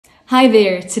Hi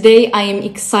there! Today I am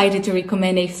excited to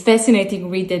recommend a fascinating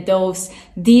read that delves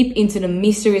deep into the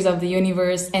mysteries of the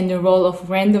universe and the role of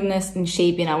randomness in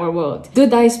shaping our world. Do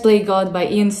Dice Play God by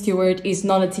Ian Stewart is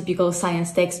not a typical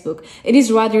science textbook. It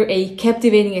is rather a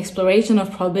captivating exploration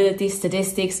of probability,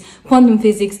 statistics, quantum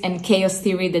physics, and chaos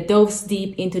theory that delves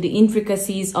deep into the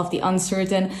intricacies of the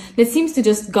uncertain that seems to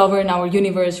just govern our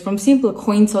universe, from simple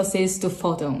coin tosses to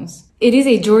photons. It is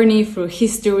a journey through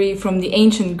history, from the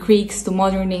ancient Greeks to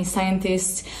modern-day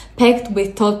scientists, packed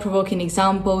with thought-provoking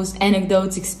examples,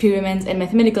 anecdotes, experiments, and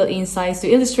mathematical insights to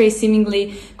illustrate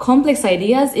seemingly complex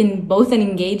ideas in both an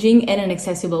engaging and an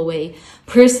accessible way.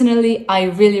 Personally, I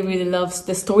really love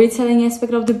the storytelling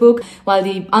aspect of the book, while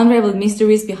the unraveled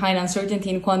mysteries behind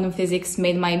uncertainty in quantum physics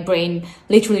made my brain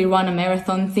literally run a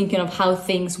marathon thinking of how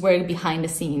things work behind the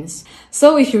scenes.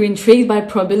 So if you're intrigued by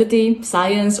probability,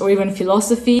 science, or even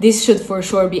philosophy, this should for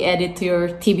sure be added to your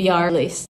TBR list.